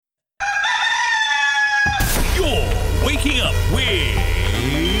Waking Up with...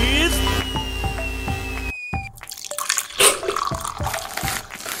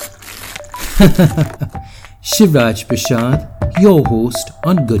 Shivraj Prashad, your host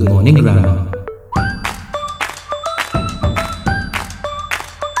on Good Morning Grammar.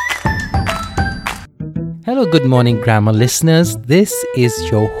 Hello, Good Morning Grammar listeners. This is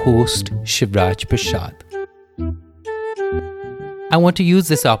your host, Shivraj Prashad. I want to use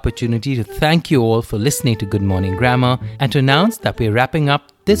this opportunity to thank you all for listening to Good Morning Grammar and to announce that we're wrapping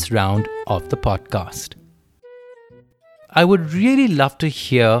up this round of the podcast. I would really love to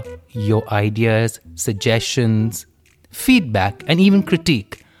hear your ideas, suggestions, feedback, and even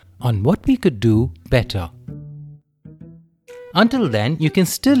critique on what we could do better. Until then, you can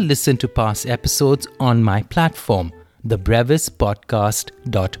still listen to past episodes on my platform,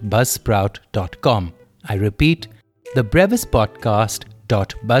 thebrevispodcast.buzzsprout.com. I repeat,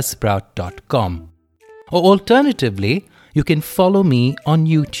 thebrevispodcast.buzzsprout.com. Or alternatively, you can follow me on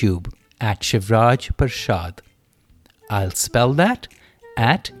YouTube at Shivraj Prashad. I'll spell that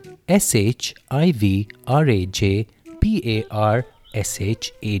at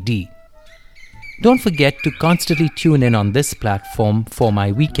SHIVRAJPARSHAD. Don't forget to constantly tune in on this platform for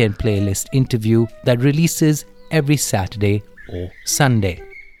my weekend playlist interview that releases every Saturday or Sunday.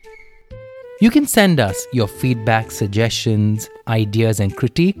 You can send us your feedback, suggestions, ideas and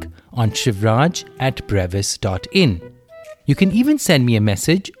critique on shivraj@brevis.in. You can even send me a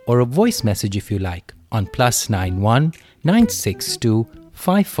message or a voice message if you like on +91 962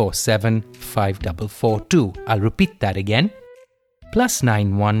 547 5442. I'll repeat that again.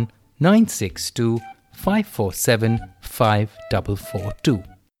 +91 962 547 5442.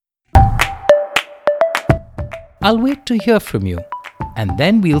 I'll wait to hear from you, and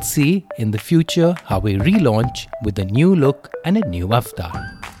then we'll see in the future how we relaunch with a new look and a new avatar.